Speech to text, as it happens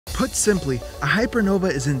Put simply, a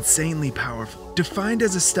hypernova is insanely powerful. Defined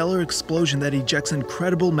as a stellar explosion that ejects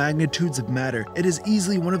incredible magnitudes of matter, it is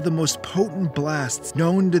easily one of the most potent blasts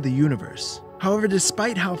known to the universe. However,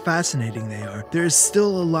 despite how fascinating they are, there is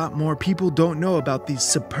still a lot more people don't know about these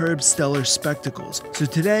superb stellar spectacles. So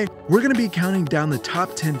today, we're going to be counting down the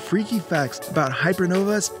top 10 freaky facts about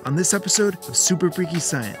hypernovas on this episode of Super Freaky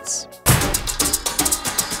Science.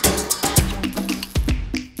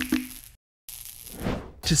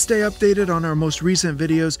 To stay updated on our most recent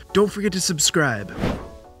videos, don't forget to subscribe.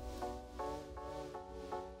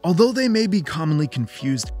 Although they may be commonly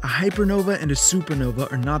confused, a hypernova and a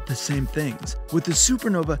supernova are not the same things. With a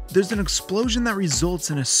supernova, there's an explosion that results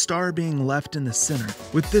in a star being left in the center,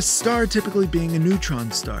 with this star typically being a neutron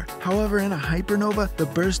star. However, in a hypernova, the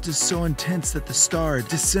burst is so intense that the star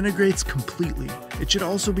disintegrates completely. It should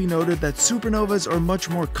also be noted that supernovas are much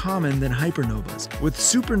more common than hypernovas, with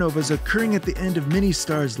supernovas occurring at the end of many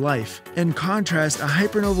stars' life. In contrast, a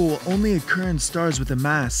hypernova will only occur in stars with a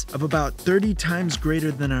mass of about 30 times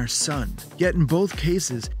greater than our sun. Yet in both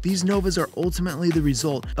cases, these novas are ultimately the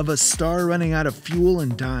result of a star running out of fuel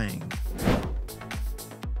and dying.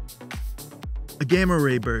 A gamma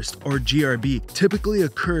ray burst, or GRB, typically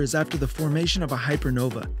occurs after the formation of a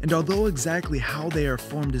hypernova, and although exactly how they are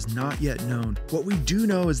formed is not yet known, what we do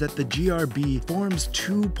know is that the GRB forms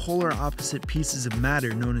two polar opposite pieces of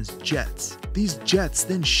matter known as jets. These jets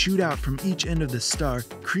then shoot out from each end of the star,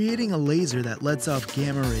 creating a laser that lets off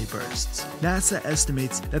gamma ray bursts. NASA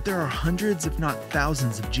estimates that there are hundreds if not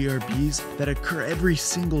thousands of GRBs that occur every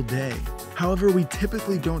single day. However, we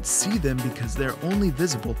typically don't see them because they're only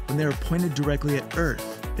visible when they are pointed directly at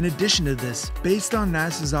Earth. In addition to this, based on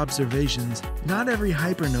NASA's observations, not every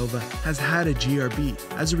hypernova has had a GRB.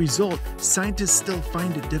 As a result, scientists still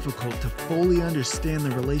find it difficult to fully understand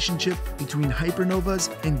the relationship between hypernovas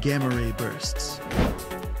and gamma ray bursts.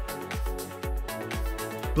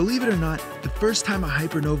 Believe it or not, the first time a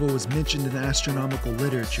hypernova was mentioned in astronomical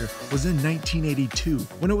literature was in 1982,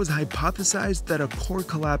 when it was hypothesized that a core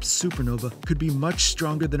collapse supernova could be much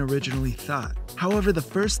stronger than originally thought. However, the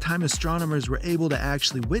first time astronomers were able to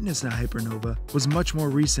actually witness a hypernova was much more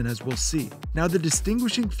recent, as we'll see. Now, the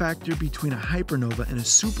distinguishing factor between a hypernova and a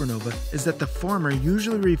supernova is that the former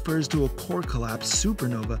usually refers to a core collapse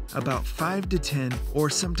supernova about 5 to 10 or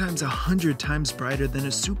sometimes 100 times brighter than a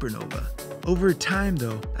supernova. Over time,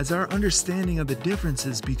 though, as our understanding of the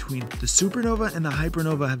differences between the supernova and the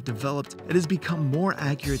hypernova have developed, it has become more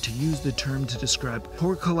accurate to use the term to describe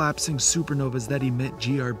core collapsing supernovas that emit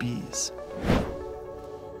GRBs.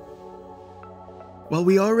 While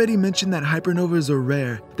we already mentioned that hypernovas are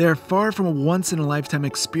rare, they are far from a once-in-a-lifetime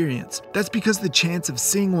experience. That's because the chance of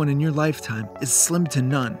seeing one in your lifetime is slim to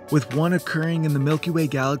none, with one occurring in the Milky Way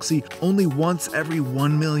galaxy only once every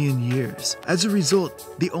 1 million years. As a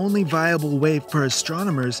result, the only viable way for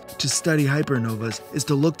astronomers to study hypernovas is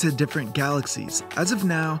to look to different galaxies. As of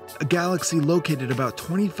now, a galaxy located about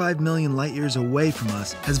 25 million light-years away from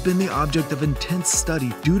us has been the object of intense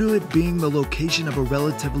study due to it being the location of a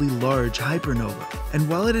relatively large hypernova. And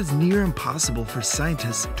while it is near impossible for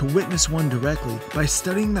scientists to witness one directly, by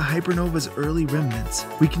studying the hypernova's early remnants,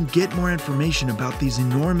 we can get more information about these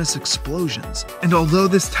enormous explosions. And although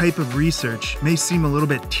this type of research may seem a little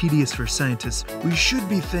bit tedious for scientists, we should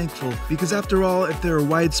be thankful because after all, if they are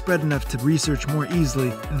widespread enough to research more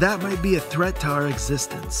easily, that might be a threat to our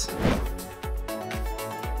existence.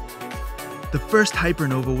 The first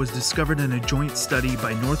hypernova was discovered in a joint study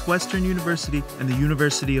by Northwestern University and the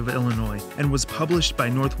University of Illinois and was published by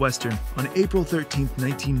Northwestern on April 13,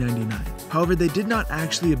 1999. However, they did not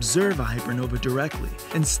actually observe a hypernova directly.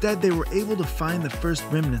 Instead, they were able to find the first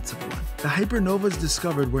remnants of one. The hypernovas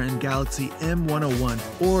discovered were in galaxy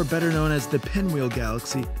M101, or better known as the Pinwheel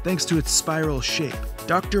Galaxy, thanks to its spiral shape.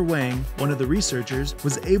 Dr. Wang, one of the researchers,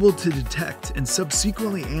 was able to detect and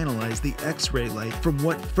subsequently analyze the X-ray light from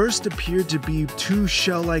what first appeared to be two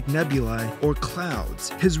shell-like nebulae or clouds.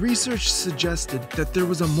 His research suggested that there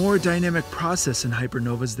was a more dynamic process in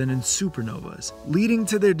hypernovas than in supernovas, leading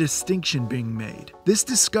to their distinction being made. This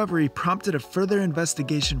discovery prompted a further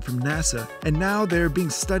investigation from NASA, and now they are being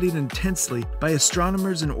studied intensely by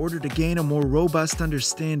astronomers in order to gain a more robust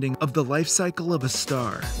understanding of the life cycle of a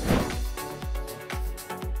star.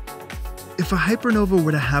 If a hypernova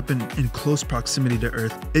were to happen in close proximity to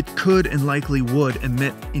Earth, it could and likely would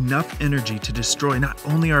emit enough energy to destroy not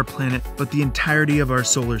only our planet, but the entirety of our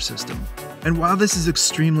solar system. And while this is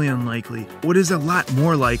extremely unlikely, what is a lot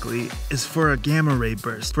more likely is for a gamma ray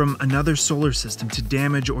burst from another solar system to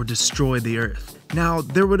damage or destroy the Earth. Now,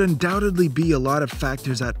 there would undoubtedly be a lot of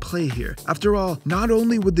factors at play here. After all, not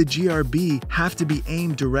only would the GRB have to be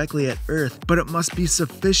aimed directly at Earth, but it must be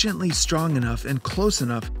sufficiently strong enough and close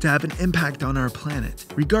enough to have an impact on our planet.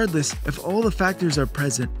 Regardless, if all the factors are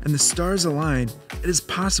present and the stars align, it is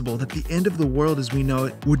possible that the end of the world as we know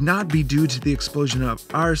it would not be due to the explosion of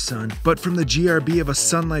our sun, but from the GRB of a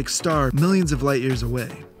sun-like star millions of light years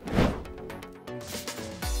away.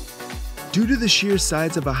 Due to the sheer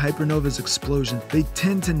size of a hypernova's explosion, they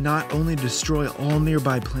tend to not only destroy all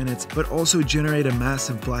nearby planets, but also generate a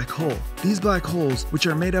massive black hole. These black holes, which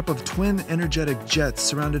are made up of twin energetic jets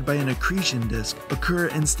surrounded by an accretion disk, occur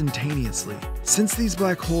instantaneously. Since these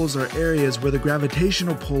black holes are areas where the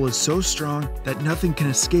gravitational pull is so strong that nothing can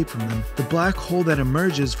escape from them, the black hole that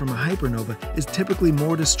emerges from a hypernova is typically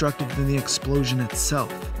more destructive than the explosion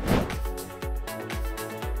itself.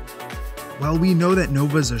 While we know that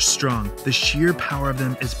novas are strong, the sheer power of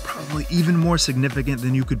them is probably even more significant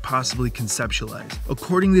than you could possibly conceptualize.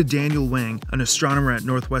 According to Daniel Wang, an astronomer at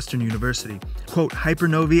Northwestern University, quote,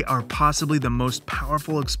 "Hypernovae are possibly the most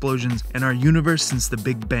powerful explosions in our universe since the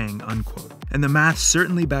Big Bang," unquote. And the math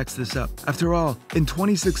certainly backs this up. After all, in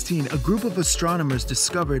 2016, a group of astronomers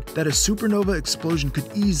discovered that a supernova explosion could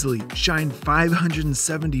easily shine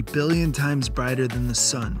 570 billion times brighter than the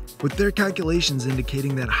sun, with their calculations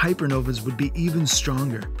indicating that hypernovas would be even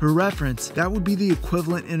stronger. For reference, that would be the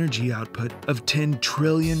equivalent energy output of 10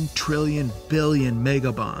 trillion billion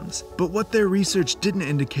megabombs. But what their research didn't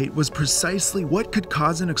indicate was precisely what could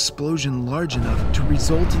cause an explosion large enough to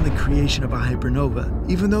result in the creation of a hypernova.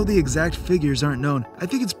 Even though the exact figures aren't known, I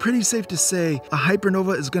think it's pretty safe to say a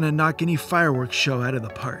hypernova is gonna knock any fireworks show out of the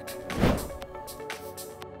park.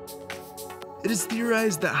 It is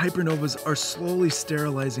theorized that hypernovas are slowly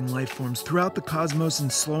sterilizing life forms throughout the cosmos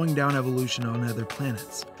and slowing down evolution on other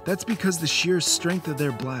planets. That's because the sheer strength of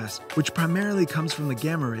their blast, which primarily comes from the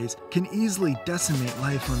gamma rays, can easily decimate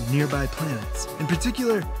life on nearby planets. In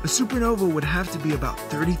particular, a supernova would have to be about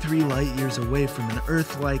 33 light years away from an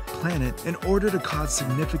Earth-like planet in order to cause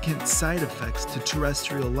significant side effects to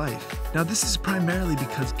terrestrial life. Now, this is primarily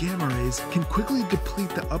because gamma rays can quickly deplete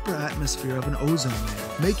the upper atmosphere of an ozone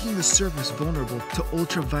layer, making the surface vulnerable to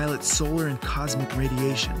ultraviolet solar and cosmic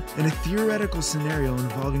radiation. In a theoretical scenario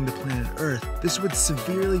involving the planet Earth, this would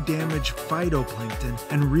severely damage phytoplankton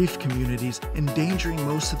and reef communities, endangering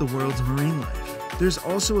most of the world's marine life. There's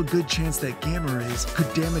also a good chance that gamma rays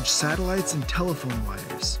could damage satellites and telephone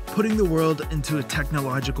wires, putting the world into a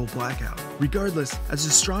technological blackout. Regardless, as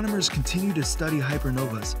astronomers continue to study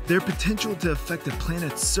hypernovas, their potential to affect a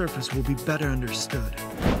planet's surface will be better understood.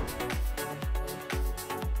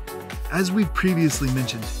 As we've previously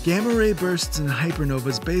mentioned, gamma ray bursts and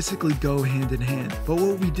hypernovas basically go hand in hand, but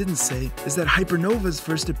what we didn't say is that hypernovas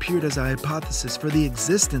first appeared as a hypothesis for the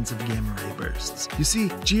existence of gamma ray bursts. You see,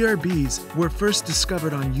 GRBs were first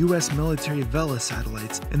discovered on US military Vela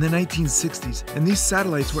satellites in the 1960s, and these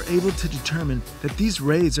satellites were able to determine that these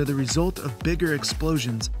rays are the result of bigger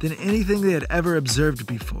explosions than anything they had ever observed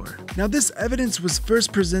before. Now, this evidence was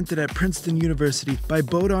first presented at Princeton University by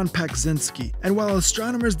Bohdan Pakzinski, and while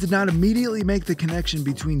astronomers did not immediately make the connection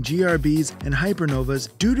between GRBs and hypernovas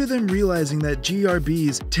due to them realizing that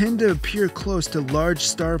GRBs tend to appear close to large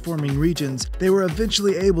star-forming regions, they were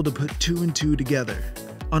eventually able to put two and two together.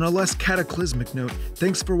 On a less cataclysmic note,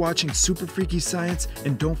 thanks for watching Super Freaky Science,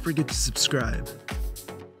 and don't forget to subscribe.